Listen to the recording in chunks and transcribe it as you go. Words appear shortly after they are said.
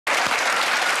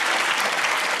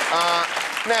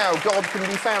Now, God can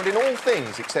be found in all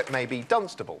things except maybe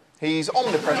Dunstable. He's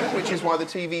omnipresent, which is why the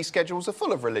TV schedules are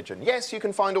full of religion. Yes, you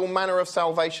can find all manner of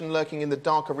salvation lurking in the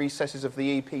darker recesses of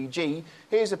the EPG.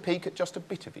 Here's a peek at just a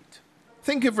bit of it.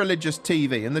 Think of religious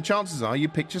TV and the chances are you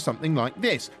picture something like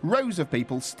this. Rows of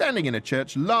people standing in a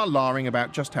church la-laring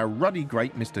about just how ruddy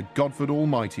great Mr. Godford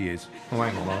Almighty is. Oh,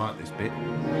 hang on, I like this bit.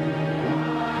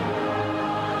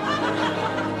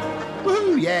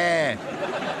 Woo, yeah!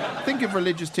 Think of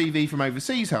religious TV from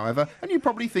overseas, however, and you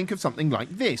probably think of something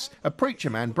like this. A preacher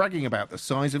man bragging about the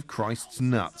size of Christ's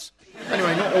nuts.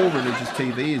 Anyway, not all religious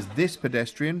TV is this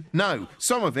pedestrian. No,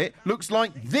 some of it looks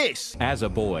like this. As a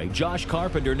boy, Josh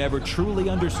Carpenter never truly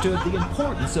understood the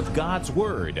importance of God's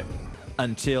Word.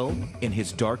 Until, in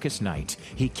his darkest night,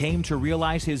 he came to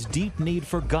realize his deep need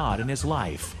for God in his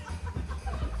life.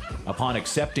 Upon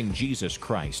accepting Jesus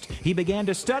Christ, he began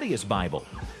to study his Bible,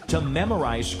 to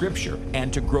memorize Scripture,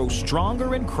 and to grow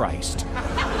stronger in Christ.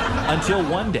 Until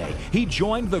one day, he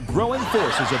joined the growing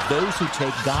forces of those who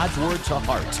take God's Word to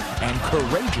heart and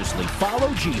courageously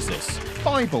follow Jesus.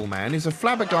 Bible Man is a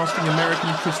flabbergasting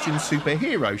American Christian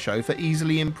superhero show for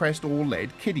easily impressed or led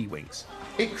kiddywinks.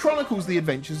 It chronicles the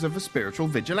adventures of a spiritual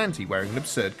vigilante wearing an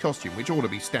absurd costume, which ought to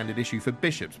be standard issue for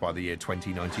bishops by the year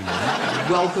 2099.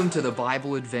 Welcome to the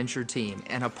Bible Adventure Team,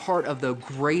 and a part of the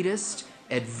greatest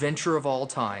adventure of all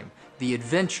time, the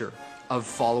adventure of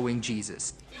following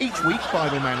Jesus. Each week,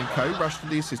 Bible Man and co. rush to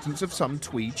the assistance of some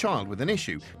twee child with an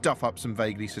issue, duff up some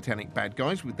vaguely satanic bad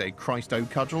guys with their Christo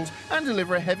cudgels, and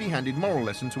deliver a heavy-handed moral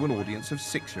lesson to an audience of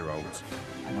 6-year-olds.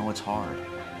 I know it's hard,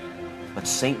 but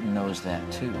Satan knows that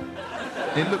too.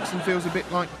 It looks and feels a bit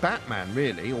like Batman,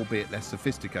 really, albeit less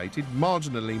sophisticated,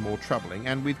 marginally more troubling,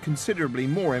 and with considerably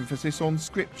more emphasis on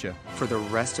Scripture. For the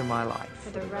rest of my life.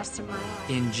 For the rest of my life.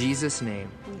 In Jesus' name.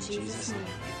 In Jesus' name.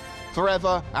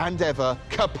 Forever and ever,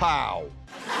 kapow!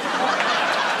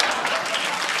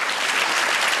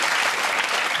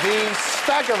 The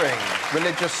staggering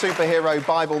religious superhero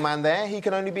Bible Man there, he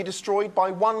can only be destroyed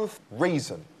by one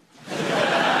reason.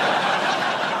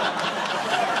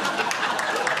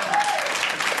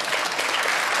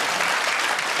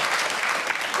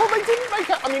 Well, they didn't make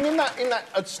out... I mean, in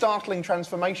that startling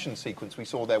transformation sequence we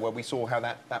saw there, where we saw how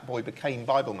that boy became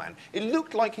Bible Man, it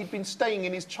looked like he'd been staying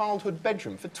in his childhood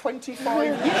bedroom for 25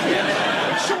 years.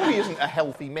 It surely isn't a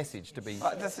healthy message to be...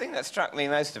 The thing that struck me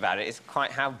most about it is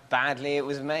quite how badly it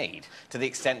was made, to the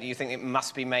extent that you think it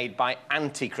must be made by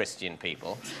anti-Christian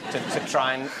people to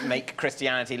try and make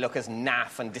Christianity look as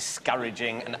naff and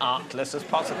discouraging and artless as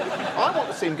possible. I want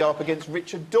to see him go up against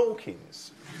Richard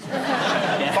Dawkins.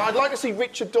 Yeah. But I'd like to see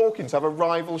Richard Dawkins have a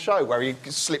rival show where he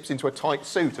slips into a tight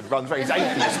suit and runs around. He's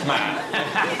atheist man.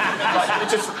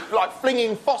 just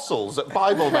flinging fossils at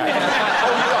Bible Man.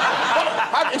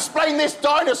 Explain this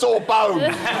dinosaur bone!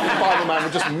 Bible Man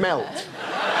would just melt.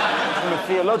 From a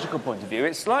theological point of view,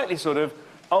 it's slightly sort of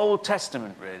Old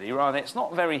Testament, really, rather. It's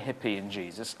not very hippie in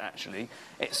Jesus, actually.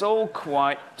 It's all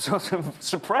quite sort of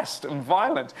suppressed and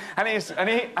violent. And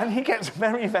he gets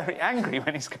very, very angry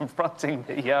when he's confronting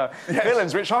the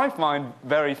villains, which I find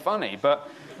very funny, but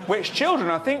which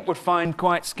children, I think, would find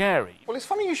quite scary. Well, it's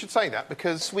funny you should say that,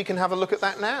 because we can have a look at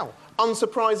that now.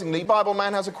 Unsurprisingly, Bible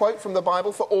Man has a quote from the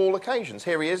Bible for all occasions.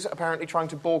 Here he is, apparently trying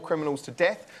to bore criminals to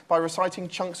death by reciting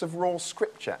chunks of raw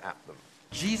scripture at them.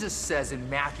 Jesus says in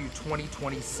Matthew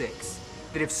 20:26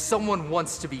 that if someone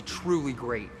wants to be truly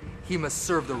great, he must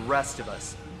serve the rest of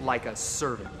us like a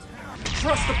servant.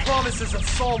 Trust the promises of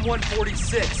Psalm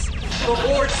 146. The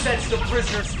Lord sets the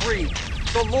prisoners free.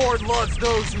 The Lord loves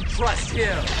those who trust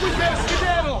him. We gotta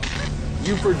skedaddle!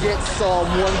 You forget Psalm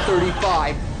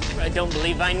 135. I don't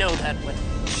believe I know that one.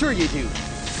 Sure you do.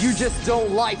 You just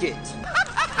don't like it.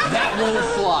 That won't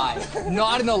fly.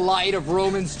 Not in the light of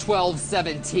Romans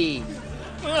 12:17.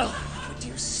 Ugh, would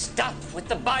you stop with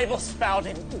the Bible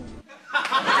spouting?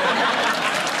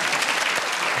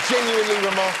 Genuinely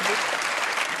remarkable.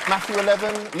 Matthew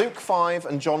 11, Luke 5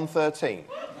 and John 13.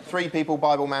 3 people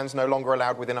Bible Man's no longer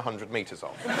allowed within 100 metres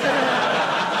of.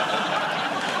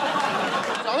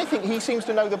 I think he seems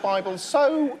to know the Bible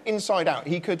so inside out.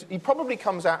 He probably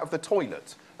comes out of the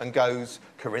toilet and goes,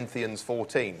 Corinthians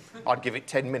 14. I'd give it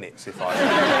 10 minutes if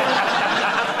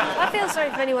I feel sorry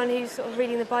for anyone who's sort of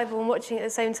reading the Bible and watching it at the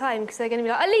same time, because they're going to be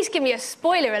like, at least give me a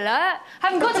spoiler alert.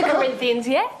 Haven't got to Corinthians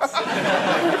yet.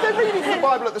 If they're reading the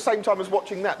Bible at the same time as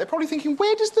watching that, they're probably thinking,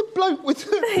 where does the bloke with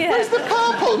the... Where's the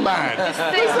purple man? Where's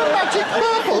the magic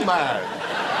purple man?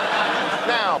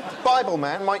 Now, Bible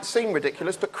Man might seem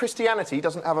ridiculous, but Christianity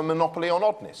doesn't have a monopoly on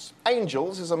oddness.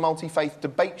 Angels is a multi-faith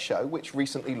debate show which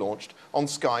recently launched on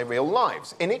Sky Real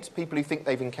Lives. In it, people who think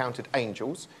they've encountered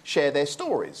angels share their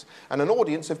stories, and an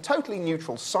audience of totally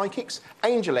neutral psychics,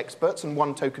 angel experts and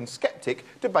one token skeptic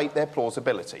debate their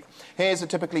plausibility. Here's a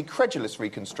typically credulous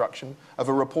reconstruction of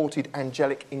a reported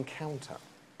angelic encounter.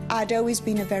 I'd always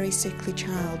been a very sickly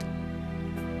child.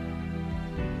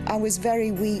 I was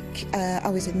very weak, I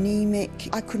was anemic,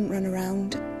 I couldn't run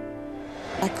around.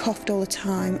 I coughed all the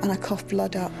time and I coughed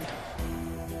blood up.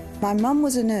 My mum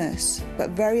was a nurse, but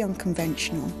very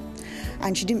unconventional,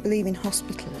 and she didn't believe in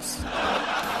hospitals.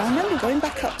 I remember going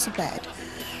back up to bed,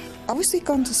 obviously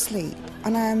gone to sleep,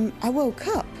 and I woke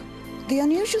up. The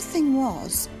unusual thing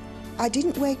was, I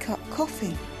didn't wake up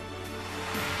coughing.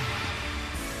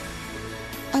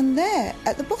 And there,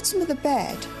 at the bottom of the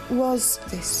bed, was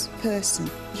this person.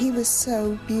 He was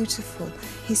so beautiful.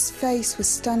 His face was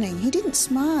stunning. He didn't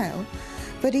smile,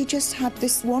 but he just had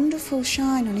this wonderful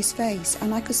shine on his face,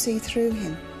 and I could see through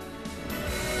him.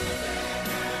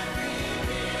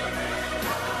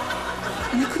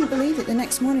 And I couldn't believe it the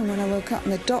next morning when I woke up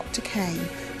and the doctor came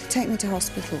to take me to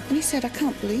hospital. And he said, I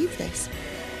can't believe this.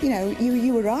 You know,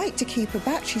 you were right to keep her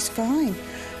back, she's fine.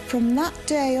 From that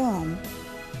day on,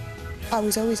 I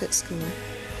was always at school.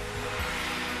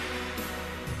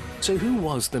 So who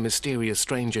was the mysterious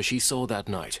stranger she saw that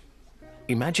night?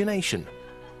 Imagination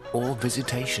or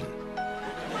visitation?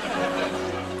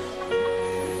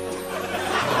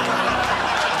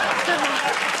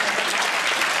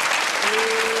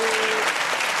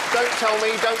 Don't tell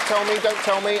me, don't tell me, don't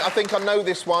tell me. I think I know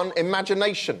this one.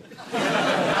 Imagination.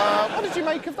 What did you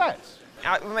make of that?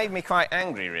 It made me quite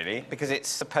angry, really, because it's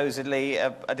supposedly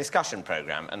a discussion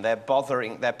programme, and they're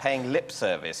paying lip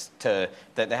service to...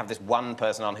 They have this one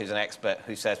person on who's an expert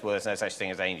who says, well, there's no such thing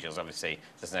as angels. Obviously,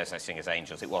 there's no such thing as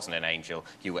angels. It wasn't an angel.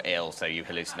 You were ill, so you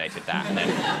hallucinated that, and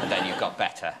then you got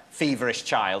better. Feverish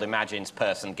child imagines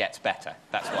person gets better.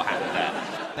 That's what happened there.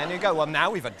 Then you go, well,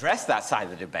 now we've addressed that side of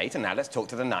the debate, and now let's talk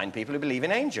to the 9 people who believe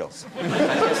in angels.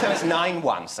 So it's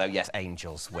 9-1, so yes,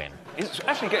 angels win. It's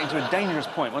actually getting to a dangerous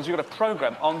point once you've got a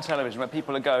programme on television where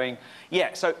people are going,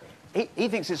 yeah, so he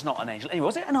thinks it's not an angel. Anyway,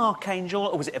 was it an archangel,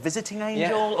 or was it a visiting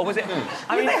angel, or was it...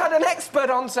 I mean, they had an expert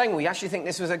on saying, we actually think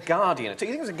this was a guardian. Do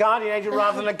you think it was a guardian angel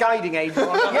rather than a guiding angel?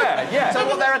 Yeah. So,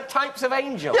 well, there are types of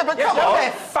angels. Yeah, but come on.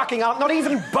 They're fucking up. Not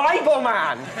even Bible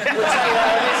Man would say there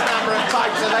are this number of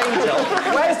types of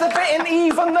angels. Where's the bit in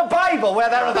even the Bible where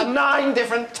there are the 9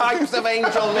 different types of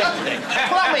angel listed?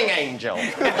 Plumbing angel.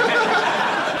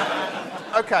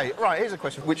 OK, right, here's a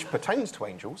question which pertains to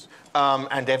angels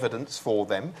and evidence for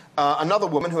them. Another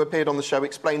woman who appeared on the show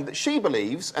explained that she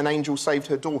believes an angel saved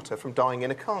her daughter from dying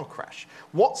in a car crash.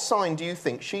 What sign do you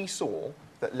think she saw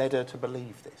that led her to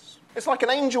believe this? It's like an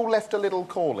angel left a little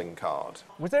calling card.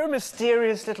 Was there a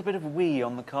mysterious little bit of wee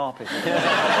on the carpet?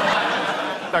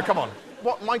 No, come on.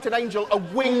 What might an angel, a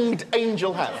winged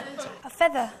angel, have? A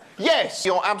feather. Yes,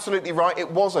 you're absolutely right.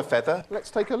 It was a feather. Let's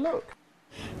take a look.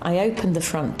 I opened the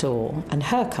front door, and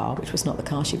her car, which was not the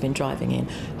car she'd been driving in,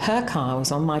 her car was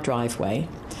on my driveway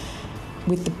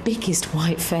with the biggest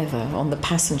white feather on the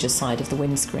passenger side of the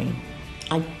windscreen.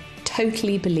 I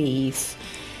totally believe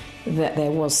that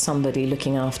there was somebody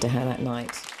looking after her that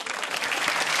night.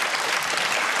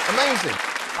 Amazing.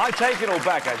 I take it all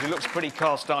back, actually. It looks pretty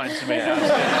cast iron to me. I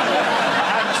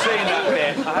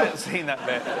hadn't seen that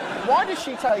bit. Why does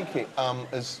she take it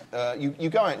as... you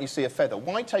go out and you see a feather.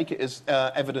 Why take it as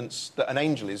evidence that an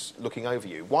angel is looking over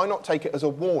you? Why not take it as a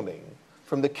warning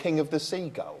from the king of the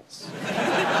seagulls?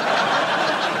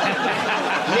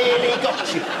 Nearly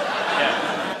got you.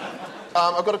 Yeah.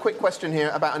 I've got a quick question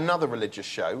here about another religious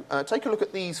show. Take a look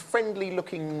at these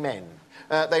friendly-looking men.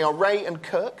 They are Ray and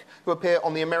Kirk, who appear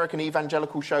on the American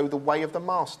evangelical show The Way of the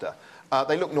Master.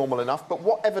 They look normal enough, but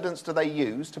what evidence do they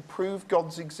use to prove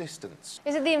God's existence?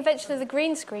 Is it the invention of the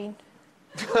green screen?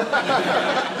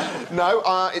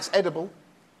 No, it's edible.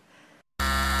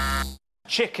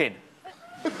 Chicken.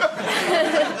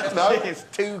 No. It's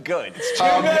too good. It's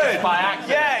too good. By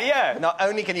accident. Yeah. Not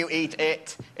only can you eat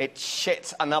it, it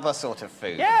shits another sort of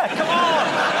food. Yeah, come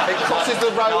on. It crosses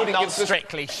the road and Not gives us...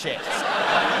 strictly shit.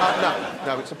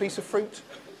 No, it's a piece of fruit.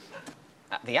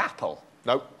 The apple.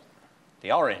 Nope.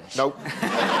 The orange. Nope.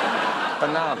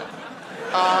 Banana.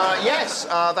 Yes,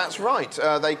 that's right.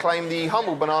 They claim the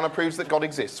humble banana proves that God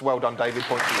exists. Well done, David.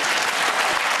 Point to you.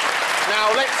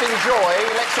 Now, let's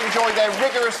enjoy their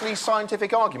rigorously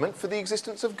scientific argument for the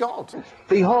existence of God.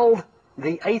 Behold,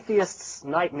 the atheist's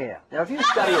nightmare. Now, if you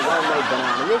study a well-made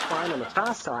banana, you'll find on the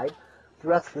far side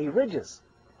there are 3 ridges.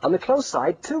 On the close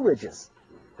side, 2 ridges.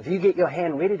 If you get your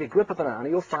hand ready to grip a banana,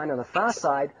 you'll find on the far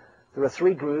side there are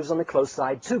 3 grooves, on the close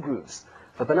side 2 grooves.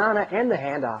 The banana and the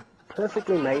hand are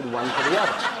perfectly made one for the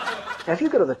other. Now, if you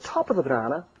go to the top of the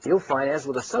banana, you'll find, as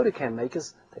with the soda can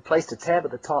makers, they placed a tab at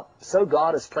the top. So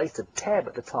God has placed a tab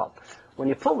at the top. When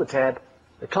you pull the tab,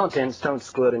 the contents don't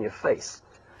squirt in your face.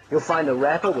 You'll find the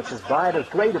wrapper, which is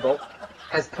biodegradable,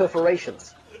 has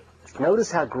perforations.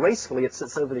 Notice how gracefully it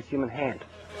sits over the human hand.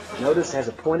 Notice it has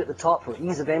a point at the top for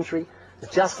ease of entry.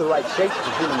 It's just the right shape for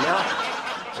the human mouth.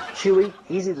 It's chewy,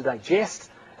 easy to digest,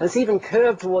 and it's even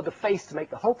curved toward the face to make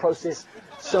the whole process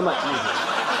so much easier.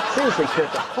 Seriously,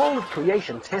 Kurt, the whole of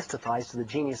creation testifies to the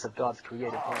genius of God's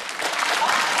creative hand.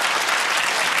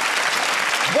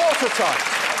 Watertight.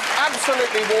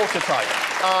 Absolutely watertight.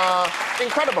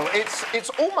 Incredible. It's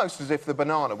almost as if the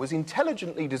banana was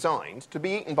intelligently designed to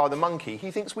be eaten by the monkey he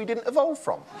thinks we didn't evolve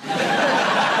from.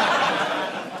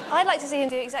 I'd like to see him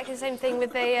do exactly the same thing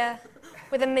with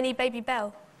a mini baby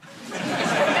bell.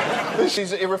 This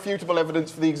is irrefutable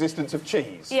evidence for the existence of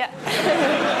cheese. Yeah.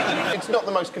 It's not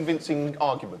the most convincing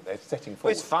argument they're setting forward.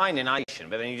 Well, it's fine in isolation,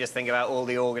 but then you just think about all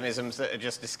the organisms that are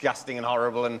just disgusting and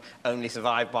horrible and only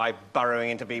survive by burrowing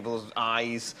into people's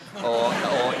eyes or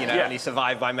you know, only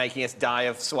survive by making us die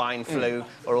of swine flu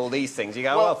or all these things. You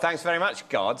go, well, thanks very much,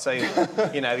 God. So,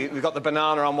 you know, we've got the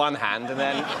banana on one hand and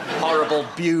then horrible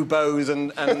buboes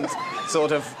and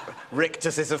sort of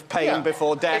rictuses of pain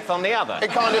before death on the other.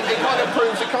 It kind of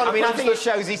proves. I mean, I think it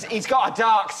shows he's got a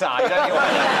dark side, don't you?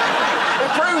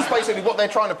 It proves basically what they're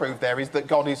trying to prove there is that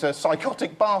God is a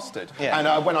psychotic bastard. Yeah.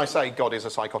 And when I say God is a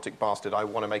psychotic bastard, I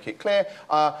want to make it clear.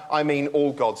 I mean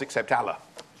all gods except Allah.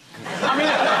 I mean,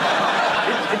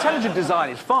 intelligent design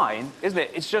is fine, isn't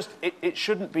it? It's just, it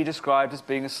shouldn't be described as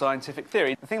being a scientific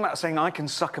theory. The thing about saying I can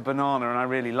suck a banana and I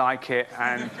really like it,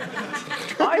 and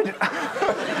I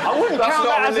wouldn't count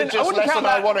that as I wouldn't count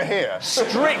that I want to hear.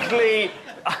 Strictly,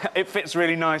 it fits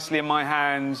really nicely in my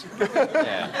hands.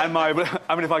 And I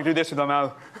mean, if I do this with my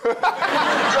mouth.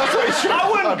 That's what it should I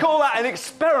wouldn't call that an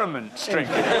experiment,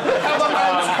 strictly. How the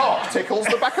man's cock tickles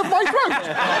the back of my throat.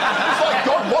 It's like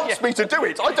God wants me to do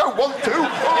it. I don't want to.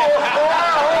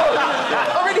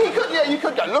 I mean, you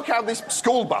could go, look how this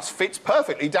school bus fits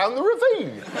perfectly down the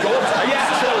ravine. God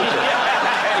hates children.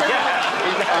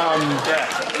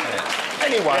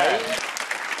 Anyway,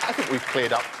 I think we've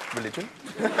cleared up religion.